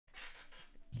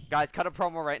Guys, cut a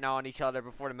promo right now on each other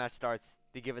before the match starts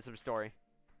to give it some story.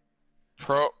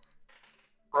 Promo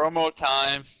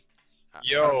time. Cut a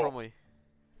Yo, promo.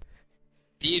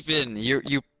 Steven,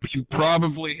 you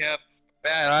probably have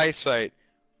bad eyesight.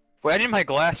 But I need my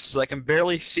glasses. I can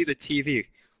barely see the TV.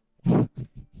 What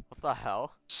the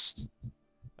hell?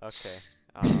 Okay.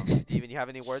 Steven, you have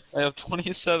any words? I have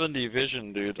 20/70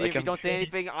 vision, dude. Steven, if you don't say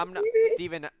anything,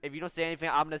 Steven, if you don't say anything,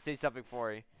 I'm gonna say something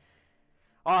for you.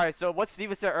 Alright, so what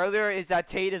Steven said earlier is that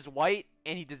Tait is white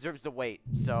and he deserves the wait.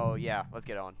 So yeah, let's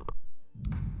get on.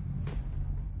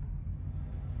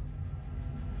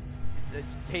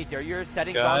 Tait, are your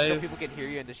settings on so people can hear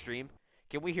you in the stream?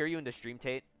 Can we hear you in the stream,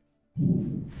 Tait?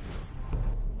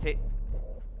 Tait.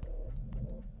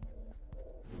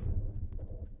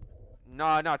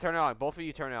 No, turn it on. Both of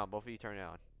you turn it on. Both of you turn it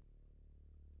on.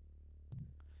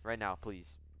 Right now,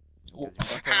 please.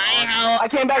 I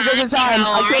came back just in time.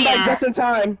 I came back just in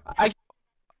time.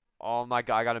 Oh my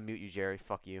god, I gotta mute you, Jerry.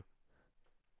 Fuck you.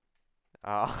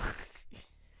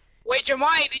 Wait,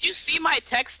 Jamai, did you see my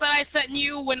text that I sent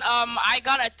you when I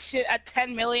got a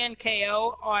 10 million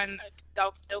KO on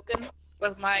Dokkan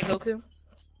with my Goku?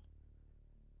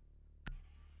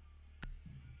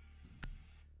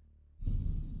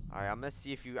 Alright, I'm gonna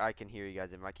see if I can hear you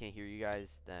guys. If I can't hear you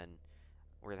guys, then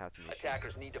we're gonna have some issues.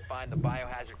 Attackers need to find the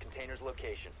biohazard container's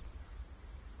location.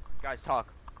 Guys,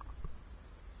 talk.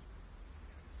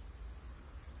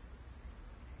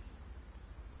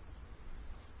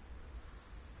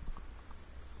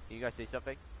 Can you guys say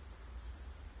something?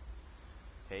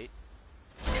 Tait?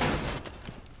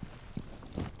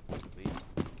 Please.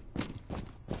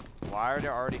 Why are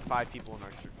there already 5 people in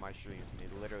my stream? They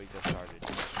literally just started.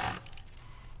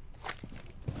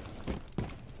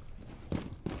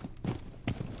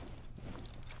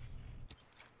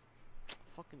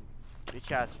 Fucking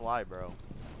bitch ass fly, bro.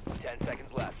 10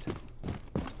 seconds left.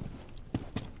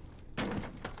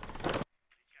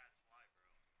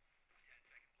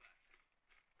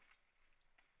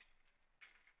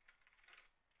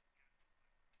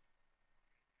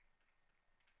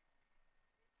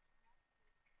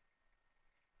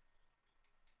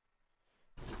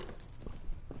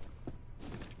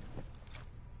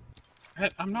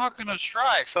 I'm not gonna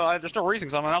try, so there's no reason,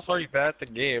 because I'm already bad at the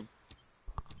game.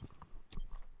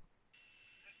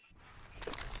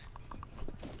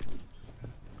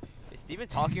 Is Steven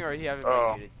talking or is he having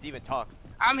muted? Steven, talk.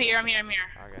 I'm here.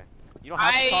 Okay. You don't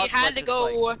have to talk, I had but to just, go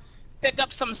like... pick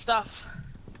up some stuff.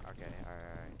 Okay,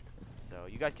 alright. So,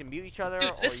 you guys can mute each other? Dude,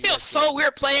 or this you feels guys so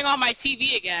weird playing on my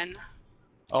TV again.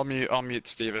 I'll mute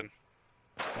Steven.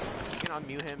 You can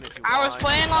unmute him if you want. I was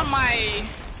playing on my...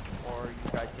 Or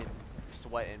you guys can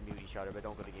sweat and mute each other, but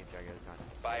don't go to game chat this time.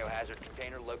 Biohazard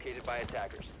container located by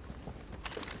attackers.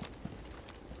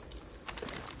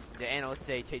 The analysts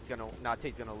say Tate's gonna lose.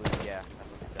 Yeah, that's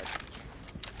what they said.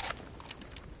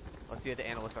 Let's see if the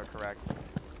analysts are correct.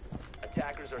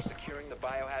 Attackers are securing the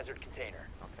biohazard container.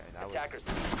 Okay, that Attackers.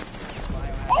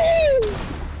 Oh!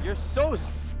 You're so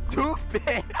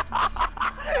stupid!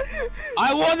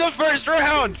 I won the first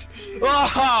round!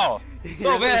 Wow!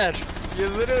 So bad! You're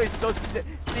literally so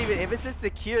Steven, if it's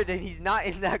insecure, then he's not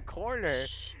in that corner.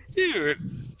 Dude,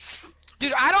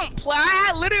 I don't play.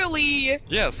 I literally.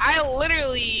 Yes.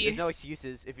 There's no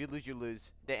excuses. If you lose, you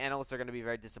lose. The analysts are gonna be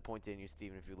very disappointed in you,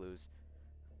 Steven, if you lose.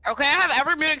 Okay, I have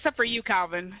every mute except for you,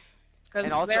 Calvin.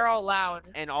 Because they're all loud.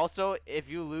 And also, if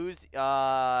you lose,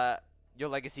 your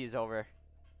legacy is over.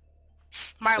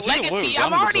 My legacy?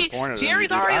 I'm already.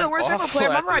 Jerry's already the worst ever player.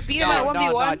 Remember, I beat him at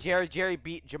 1v1? No, Jerry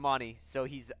beat Jamani, so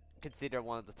he's considered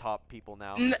one of the top people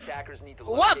now.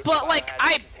 What? But like,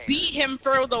 I beat him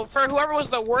for whoever was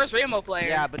the worst Rainbow player.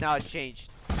 Yeah, but now it's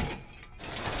changed.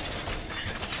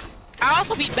 I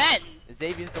also beat Ben.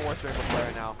 Xavier's the worst Rainbow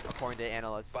player now, according to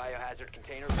analysts. Biohazard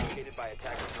container located by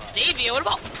attackers. Xavier?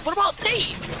 What about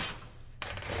Tait?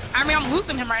 I mean, I'm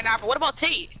losing him right now, but what about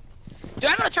Tait? Dude,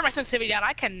 I'm gonna turn my sensitivity down.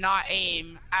 I cannot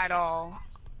aim at all.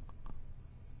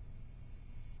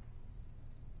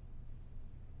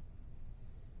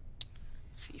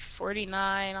 Let's see,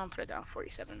 49. I'll put it down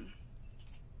 47.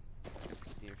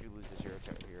 Steve, if you lose this, you're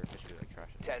officially like trash.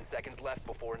 10 seconds left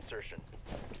before insertion.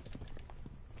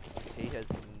 Tait has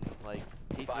like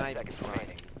Tait's 5 seconds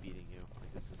remaining. Beating you.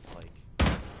 Like this is like.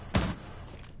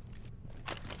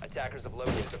 Attackers have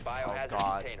located the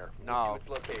biohazard container. No. Move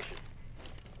to its location.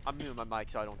 I'm muting my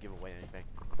mic so I don't give away anything.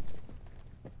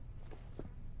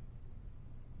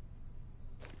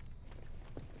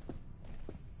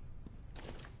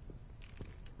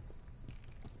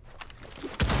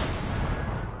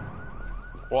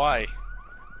 Why?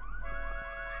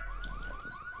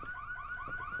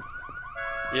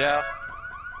 Yeah.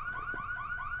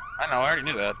 I know, I already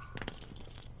knew that.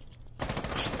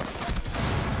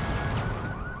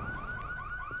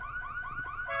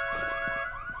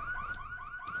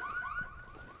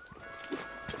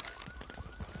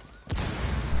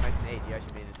 Nice nade, you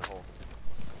actually made it in the hole.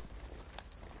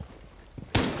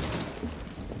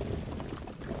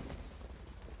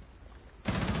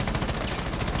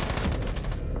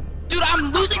 Dude,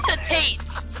 I'm losing to Tait.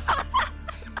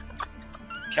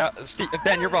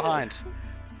 Ben, you're behind.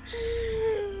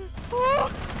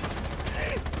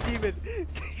 Steven.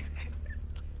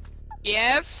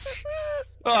 Yes.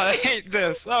 Oh, I hate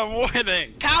this. I'm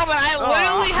winning. Calvin, I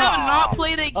literally have not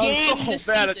played a game I'm this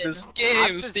so bad season. at this I'm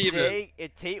game, just Steven. saying,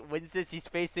 if Tait wins this, he's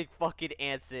facing fucking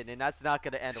Anson, and that's not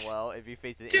gonna end well if he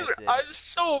faces Dude, Anson. I'm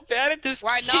so bad at this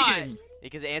Why game. not?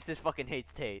 Because Anson fucking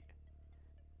hates Tait.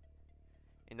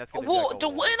 And that's gonna Well, be like a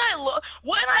war.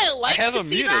 wouldn't I like have to him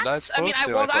see muted, I that? was I mean, supposed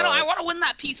to, well, I thought. I want to win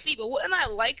that PC, but wouldn't I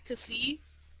like to see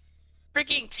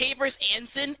freaking Tait versus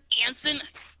Anson?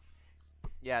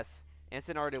 Yes.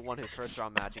 Anson already won his first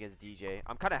round match against DJ.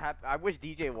 I'm kind of happy. I wish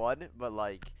DJ won, but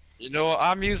like. You know,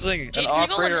 I'm using an Jake, can you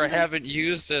go operator I into- haven't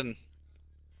used in...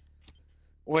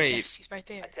 Wait, Yes, he's right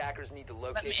there. Attackers need to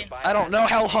Let locate me the in. I don't know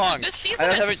how long. This season I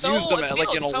is haven't so, used them it like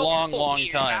in feels a so long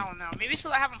weird. time. I don't know. Maybe it's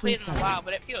because I haven't played in a while,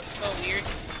 but it feels so weird.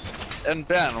 And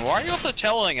Ben, why are you also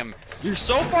telling him? You're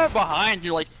so far behind,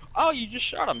 you're like, oh, you just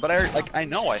shot him, but I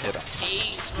know I hit him.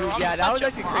 Jeez, Dude, bro, I'm yeah, that was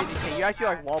such a actually mom, crazy. so You actually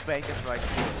like bad. wall banged him for like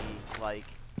 50. Like.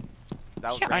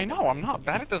 That was Yeah, I random. know, I'm not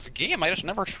bad at this game, I just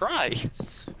never try.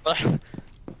 But...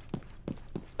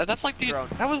 That's like the... Drone.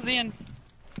 That was the end...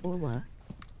 What?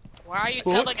 Why are you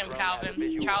Who? telling him,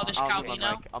 Calvin? Childish I'll mute my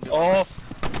Calvino. mic. I'll mute my mic.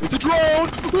 Oh! It's a drone!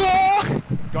 Ah!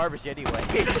 Garbage anyway.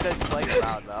 He's just playing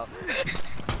around though.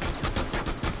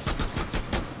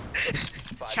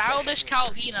 Childish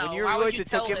Calvino. When you're Why willing would you to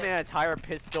tell take him him? an entire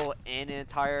pistol and an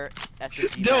entire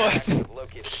SMG. No, mag,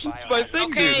 it's my thing,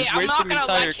 dude. Okay, He's I'm not wasting gonna.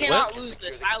 the I entire cannot clips. lose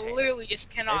this. I literally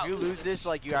just cannot if you lose this. this,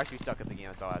 like you actually suck at the game.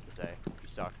 That's all I have to say. You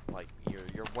suck. Like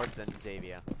you're worse than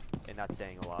Xavier, and that's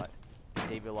saying a lot.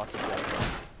 Xavier lost to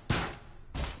Justin.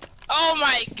 Oh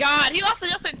my God, he lost to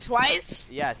Justin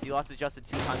twice. Yes, he lost to Justin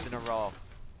 2 times in a row.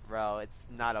 Bro, it's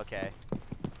not okay.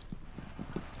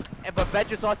 And, but Ben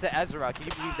just lost to Ezra. Can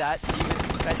you believe that?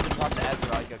 Ben just lost to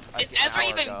Ezra. Like Is Ezra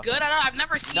even good? I don't know. I've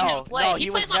never seen him play. No, he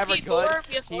was plays on never P4, good.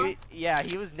 PS4. Yeah,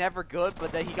 he was never good,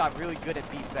 but then he got really good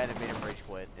at beat Ben and made him rage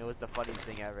quit. It was the funniest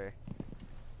thing ever.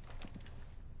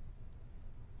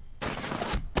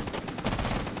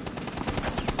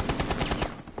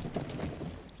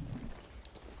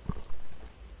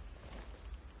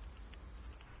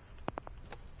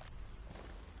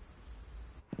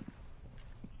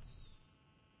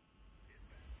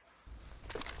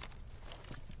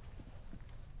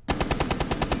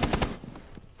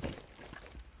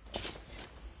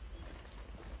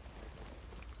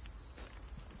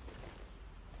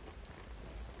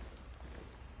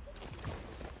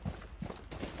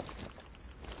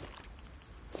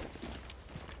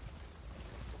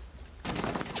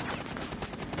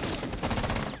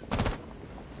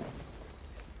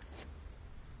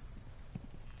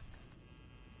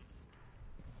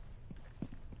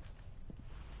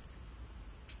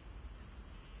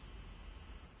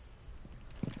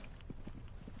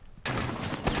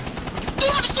 Dude,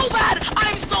 I'm so bad.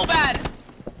 I'm so bad.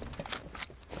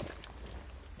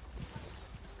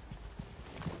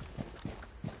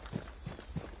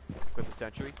 Quit the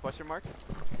century? Question mark.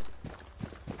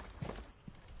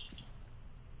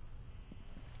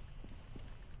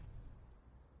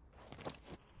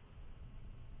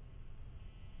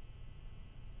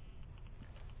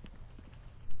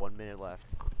 One minute left.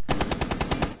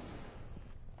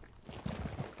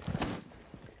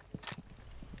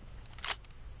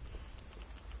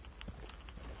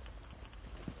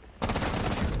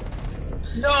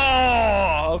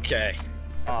 No! Okay.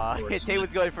 Tate was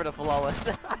going for the flawless.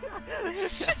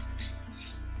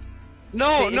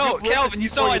 No, If no, you blew up Calvin, the you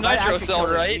C4, saw my might nitro actually cell,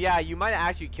 kill it. right? Yeah, you might have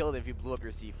actually killed it if you blew up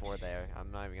your C4 there.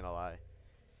 I'm not even gonna lie.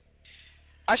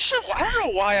 I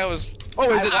don't know why I was... Oh,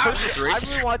 is it I three?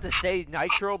 really wanted to say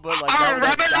nitro, but like I'm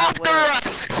rubbing off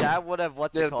the that would have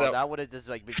what's Yeah, it called? that- That would have just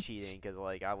like been cheating, because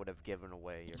like I would have given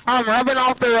away your. I'm rubbing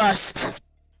off the rust.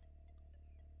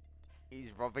 He's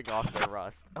rubbing off the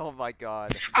rust. Oh my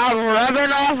god. I'm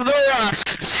rubbing off the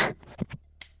rust.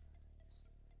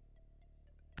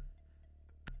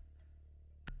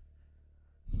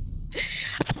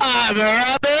 I'm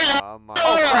rubbing off. Oh my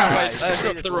Oh, god. crap, I say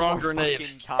took this the one wrong more grenade.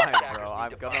 fucking time, bro.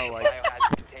 I'm gonna like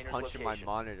Biohazard container punch in my location.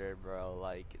 monitor, bro.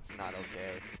 Like it's not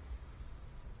okay.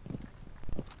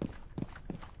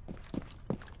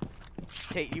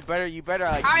 Tate, you better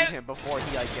like beat him before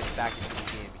he like gets back into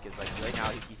the game because like right now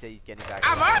he said he's getting back.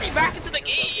 I'm already back into the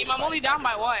game. I'm only down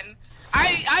by 1.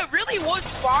 I really would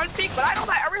spawn peek, but I know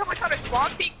that every time I try to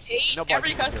spawn peek Tate,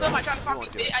 every custom I try to spawn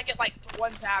peek Tate, I get like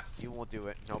 1 tapped. You won't do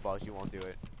it. No balls, you won't do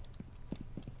it.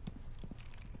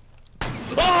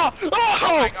 Oh!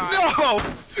 Oh! No!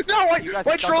 No!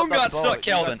 My drone got boat. stuck,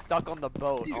 Calvin. You got stuck on the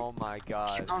boat. Oh my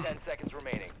god. 10 seconds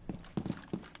remaining.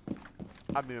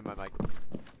 I'm muting my mic.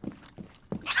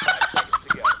 5 seconds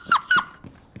to go.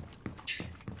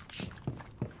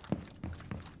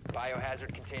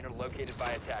 Biohazard container located by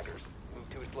attackers. Move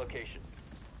to its location.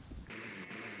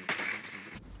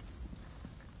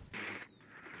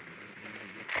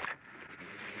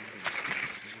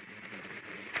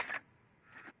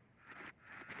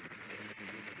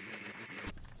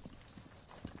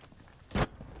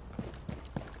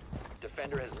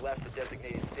 Defender has left the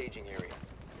designated staging area.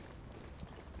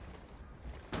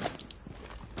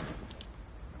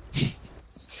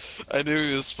 I knew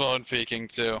he was phone faking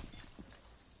too.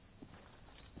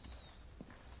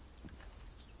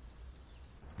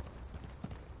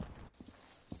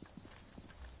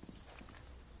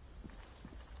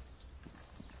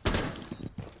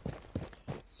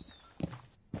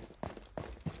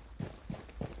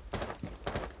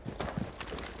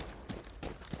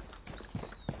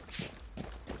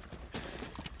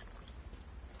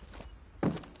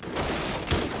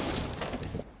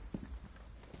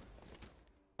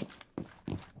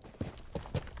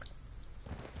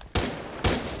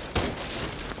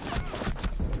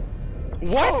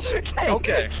 What?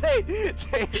 Okay.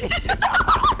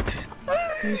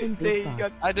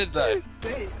 I did that.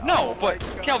 No, but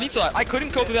Calvin, you saw it. I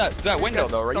couldn't go through that window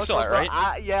though, right? You saw it,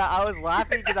 right? Yeah, I was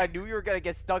laughing because I knew you were gonna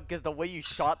get stuck because the way you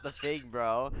shot the thing,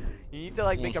 bro. You need to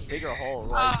like make a bigger hole.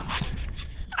 Like...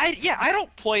 I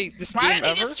don't play this game ever. Why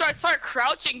did he just start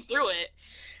crouching through it?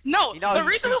 No, the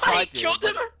reason why I killed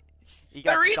him.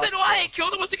 The reason why I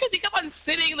killed him was because he kept on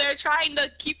sitting there trying to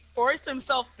force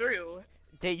himself through.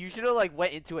 Tate, you should have like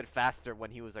went into it faster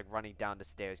when he was like running down the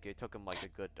stairs. Cause it took him like a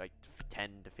good like 10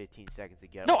 to 15 seconds to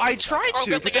get. No, I tried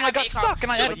to, but then I got stuck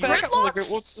and I had to back up. Like,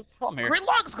 what's the problem here?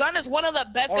 Gridlock's gun is one of the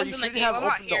best guns in the game. I'm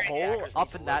not hearing it. Or you should have opened the hole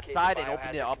up in that side and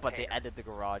opened it up, but they added the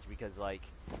garage because like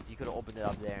you could have opened it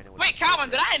up there and it would. Wait,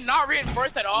 Calvin, did I not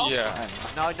reinforce at all? Yeah.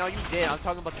 No, you did. I'm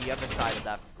talking about the other side of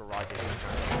that garage.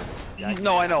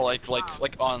 No, I know, like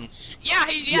on. Yeah,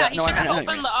 he should have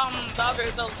opened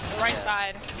the right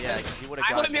side. Yeah, he would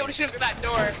have. I wouldn't be able to shoot him through that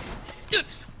door, dude.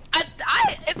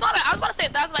 It's not. I was about to say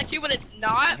that's like you, but it's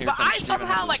not. But I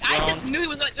somehow like I just knew he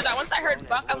was gonna do that. Once I heard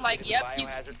Buck, I'm like, yep,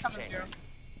 he's coming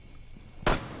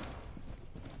through.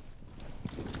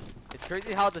 It's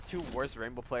crazy how the 2 worst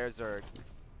Rainbow players are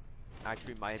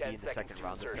actually might be in the second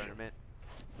round of this tournament.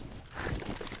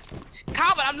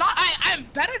 Calvin, I'm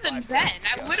better than Ben.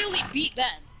 I literally beat Ben.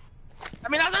 I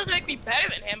mean, that doesn't make me better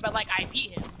than him, but like I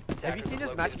beat him. Have you seen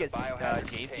this match against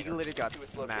James? He literally got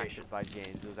smashed by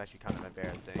James. It was actually kind of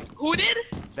embarrassing. Who did?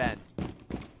 Ben.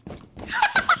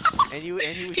 and he was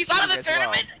He's out of the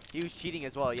tournament? Well. He was cheating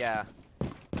as well, yeah.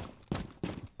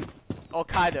 Oh,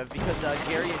 kind of, because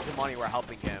Gary and Zamani were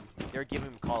helping him. They were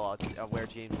giving him call-outs where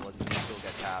James was and he still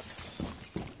got tapped.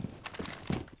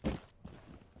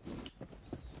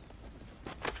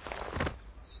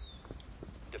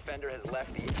 Defender has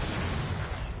left the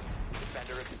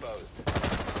defender exposed.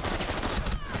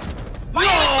 My aim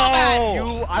is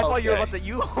so bad! I thought you were about to.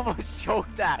 You almost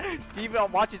choked that.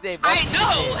 Steven, watch his aim. I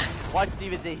know! Watch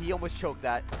Steven's aim. He almost choked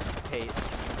that. Tate.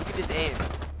 Look at his aim.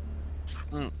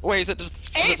 Wait, is it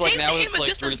just like now it's like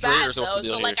just as bad though,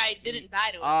 so like I didn't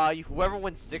die to him. Whoever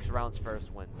wins 6 rounds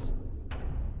first wins.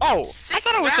 Oh, I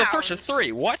thought it was the first of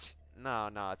 3. What? No,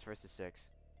 it's first to 6.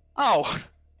 Oh.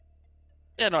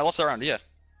 Yeah, no, I lost that round. Yeah.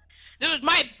 Dude,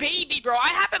 my baby, bro. I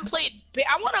haven't played.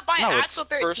 I want to buy Axel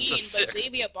 13, but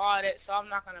Xavier bought it, so I'm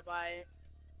not gonna buy it.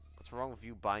 What's wrong with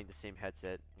you buying the same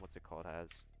headset? What's it called as?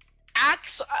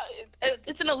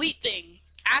 It's an elite thing.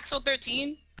 Axel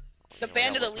 13, the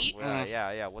Bandit Elite.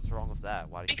 Yeah. What's wrong with that?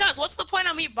 Because what's the point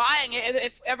of me buying it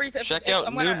if everything? Check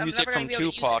out new music from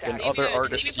Tupac and other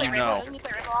artists you know.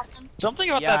 Something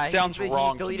about that sounds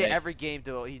wrong. He deleted every game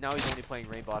though. Now he's only playing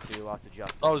Rainbow after he lost to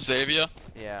Justin. Oh, Xavier?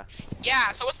 Yeah.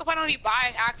 Yeah. So what's the point of me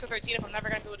buying Axel 13 if I'm never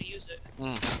gonna be able to use it?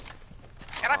 And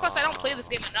plus, I don't play this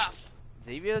game enough.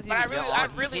 Xavier doesn't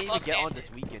even get on this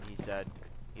weekend. He said.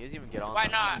 He doesn't even get on. Why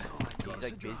not? He's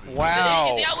like busy.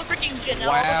 Wow. Is he out with freaking Janelle?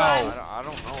 Wow. I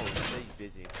don't know. He said he's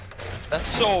busy. That's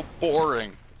so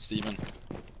boring, Steven.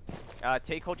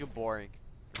 Tate called you boring.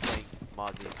 Playing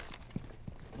Mozzie.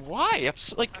 Why?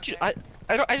 It's like I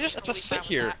just have to sit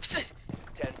here. 10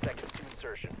 seconds to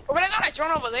insertion. When I got a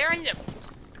drone over there, I need to...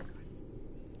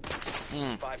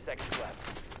 5 seconds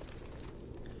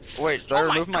left. Wait, should I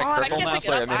remove my God, I cripple can't now pick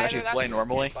so it I up can either, actually play that's-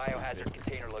 normally? Biohazard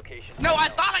container location. No, I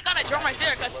thought I got a drone right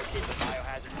there, cause... Locate the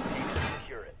biohazard container and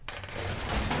secure it.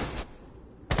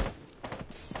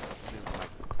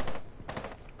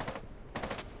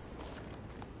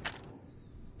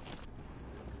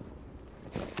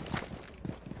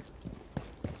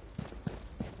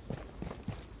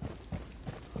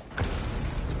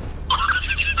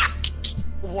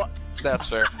 What? That's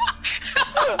fair.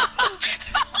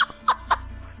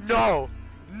 No!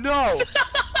 No!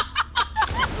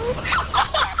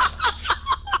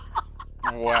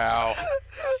 Wow.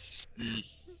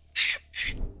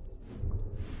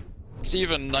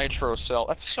 Steven Nitro Cell.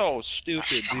 That's so stupid,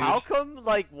 dude. How come,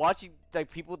 like, watching, like,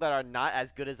 people that are not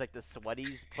as good as, like, the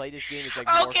sweaties play this game is, like,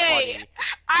 more Okay, funny?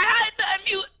 I had to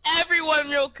unmute everyone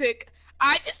real quick.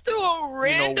 I just threw a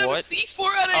random what?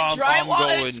 C4 at a I'm drywall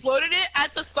and going. exploded it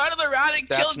at the start of the round and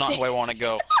That's killed not where I want to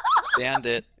go. Damned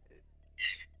it.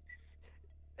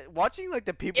 Watching, like,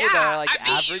 the people Yeah, that are, like, I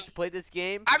mean- average play this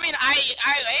game I mean, I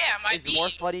am. I is more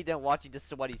funny than watching the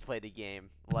sweaties play the game.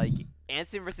 Like,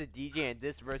 Anson versus DJ and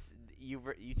this versus you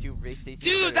two versus Stacey.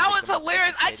 Dude, that was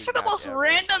hilarious. I just took the most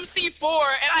random C4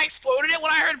 and I exploded it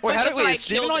when I heard Wait, how footsteps did- and I wait, is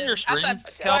Steven killed on him your stream, at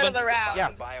the start of Calvin? the round.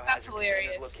 Yeah. Biohazard That's container's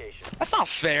hilarious. location. That's not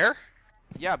fair.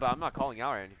 Yeah, but I'm not calling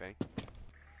out or anything.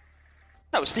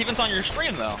 No, Steven's on your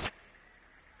stream though.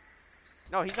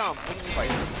 No, he's not. What do you mean by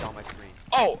he's on my screen?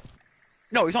 Oh.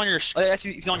 No, he's on your.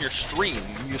 He's on your stream.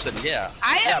 You said yeah.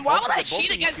 I am. Yeah, Why both would of I you- both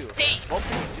cheat of you against two. Tate?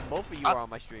 Both of you are on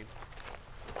my stream.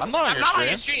 I'm not on I'm your not stream. on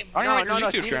your stream. I don't No, know what no, your no,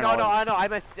 YouTube Steven, channel no, is. I know. I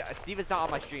meant Steven's not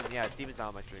on my stream. Yeah, Steven's not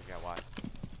on my stream. Yeah, why?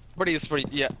 But he's.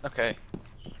 Yeah. Okay.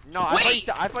 No, I thought you Wait,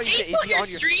 said. I thought you said Tate's is on he your on your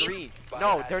stream? screen?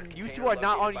 No, they're you two are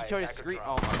not on each other's Attacker screen.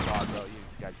 drone. Oh my god, bro, you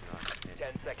guys are not.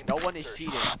 10 seconds. No to one is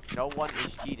insertion. cheating. No one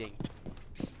is cheating.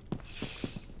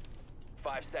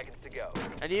 5 seconds to go.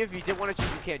 And even if you did want to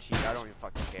cheat, you can't cheat. I don't even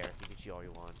fucking care. You can cheat all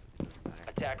you want. It doesn't matter.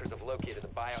 Attackers have located the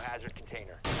biohazard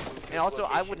container. Move to And its also, I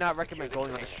location would not and recommend secure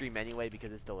going on the container. stream anyway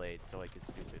because it's delayed. So like, it's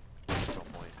stupid. There's no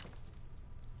point.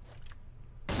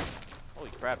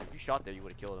 Holy crap! If you shot there, you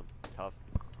would have killed him. Tough.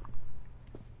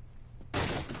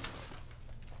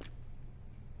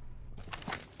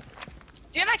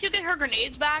 Didn't I get her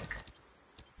grenades back?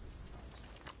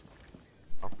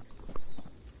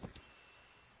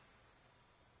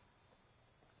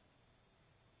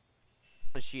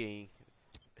 Cheating.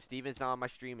 Steven's not on my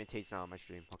stream and Tate's not on my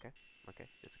stream. Okay. Okay.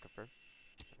 Just to confirm.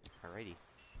 Alrighty.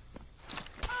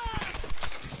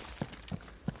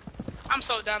 I'm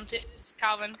so dumb,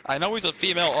 Calvin. I know he's a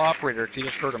female operator. He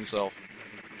just hurt himself.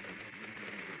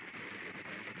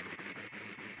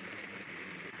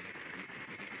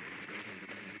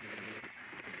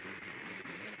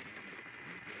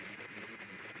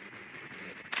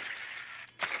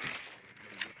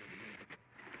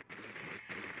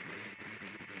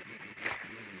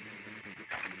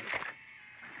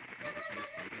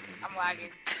 I'm lagging.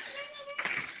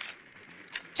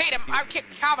 Tatum,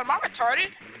 Calvin, am I retarded?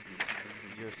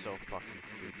 You're so fucking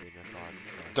stupid. That's all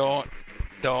I'm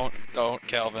saying. Don't,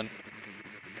 Calvin.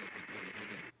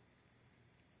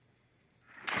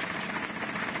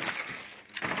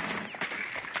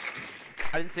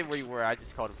 I didn't say where you were. I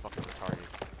just called him fucking retarded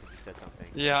because you said something.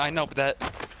 Yeah, I know, but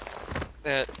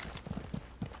that.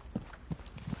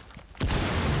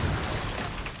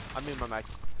 I'm in my mic.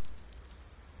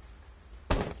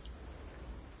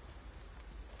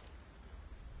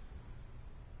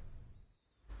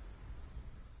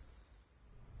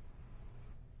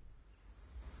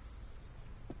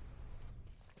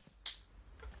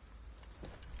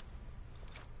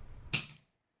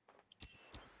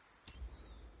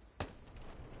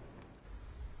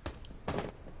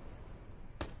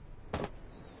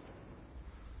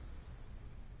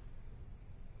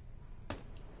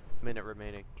 Minute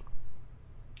remaining.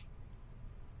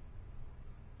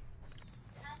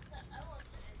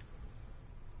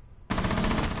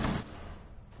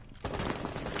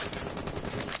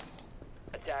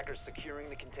 Attackers securing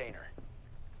the container.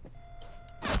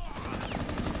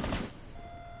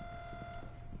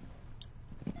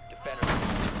 Defenders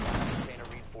container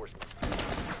reinforcement.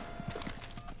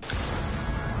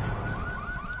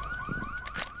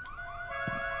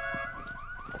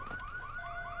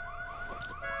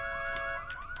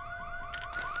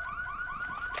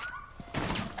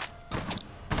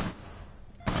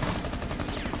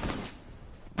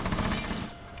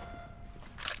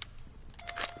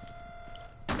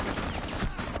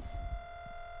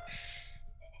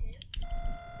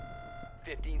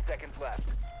 Seconds left.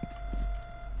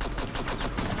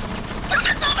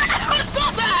 That was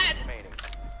so bad! Remaining.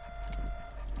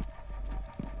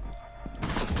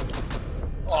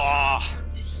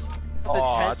 the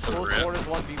Aw, tenth that's a close rip. quarters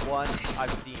 1v1 I've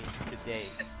seen today.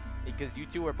 Because you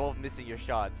two were both missing your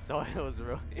shots, so it was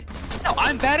really... No,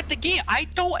 I'm bad at the game. I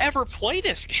don't ever play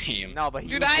this game. No, but he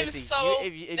Dude, was I'm missing... so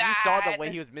if you saw the bad.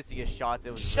 way he was missing his shots,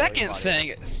 it was Second really funny.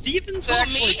 thing, Steven's Who,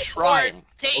 actually me or trying.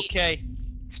 Tait? Okay,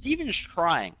 Steven's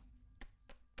trying.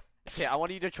 Okay, I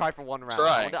want you to try for one round.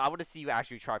 Try. I want to see you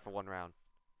actually try for one round.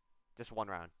 Just one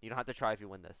round. You don't have to try if you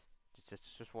win this.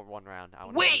 Just for one round. I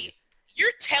wanna see Wait,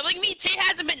 you're telling me Tait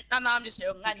hasn't been? No, I'm just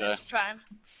joking. I know Okay. he's trying.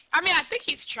 I mean, I think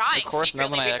he's trying. Of course, now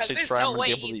secretly when I because actually there's try, no I'm way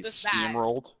gonna be able he's to this bad.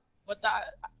 steamrolled. With that,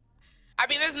 I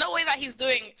mean, there's no way that he's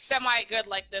doing semi-good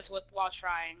like this while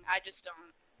trying. I just don't.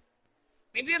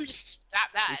 Maybe I'm just that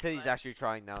bad. He said he's but- actually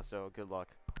trying now, so good luck.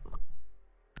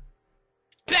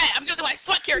 Bet I'm using my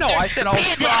sweat character. No, I said I'll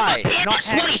try.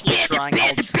 Not actually trying,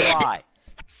 I'll try.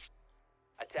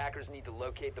 Attackers need to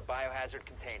locate the biohazard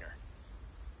container.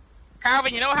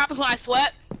 Calvin, you know what happens when I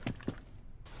sweat?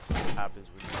 Happens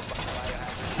when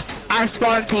you... I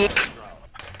spawn peek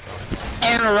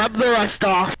and rub the rust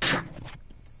off.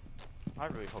 I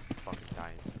really hope you fucking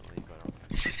die instantly, but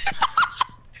okay.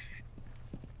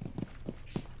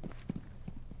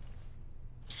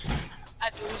 I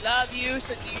do love you,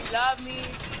 so do you love me?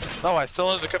 No, I still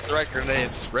haven't equipped the right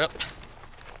grenades. Rip.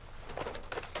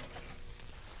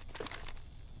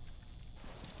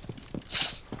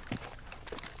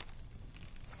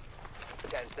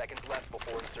 Seconds left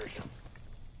before insertion.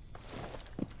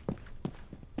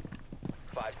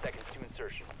 5 seconds to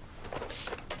insertion.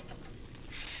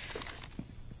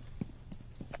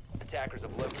 Attackers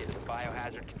have located the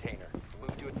biohazard container.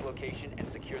 Move to its location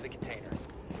and secure the container.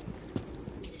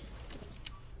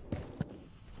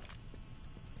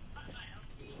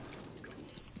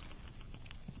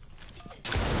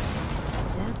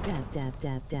 Dab dab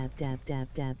dab dab dab dab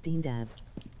dab ding dab.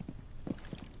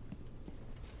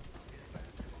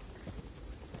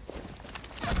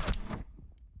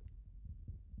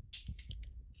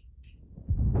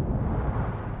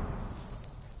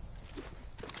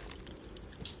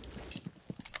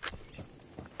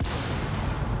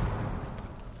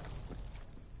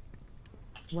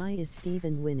 Why is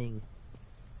Steven winning?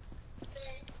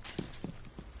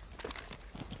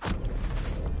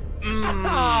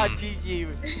 Ah, GG.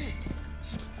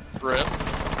 Rip.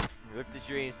 Rip the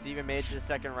dream. Steven made it to the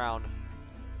second round.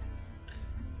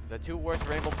 The two worst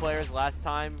Rainbow players last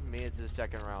time made it to the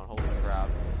second round. Holy crap.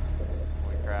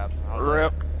 Holy crap.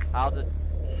 Rip.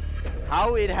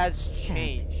 How it has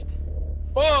changed.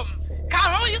 Boom! Kyle,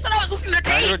 remember you said I was listening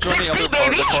to I'm Tait? gonna join the other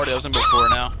part of the party I was in before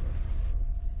now.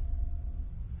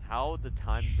 How the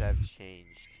times have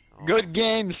changed. Oh. Good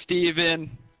game,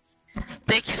 Steven.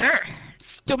 Thank you, sir.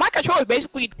 Dude, my controller is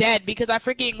basically dead because I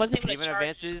freaking wasn't able to Steven charge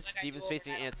advances. like I Steven's do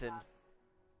facing overnight. Anson.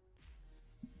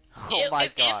 Oh my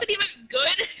Is god. Anson even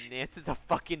good? Anson's a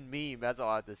fucking meme. That's all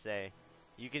I have to say.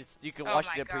 You can Oh watch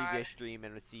my the God. previous stream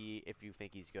and see if you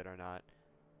think he's good or not.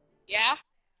 Yeah?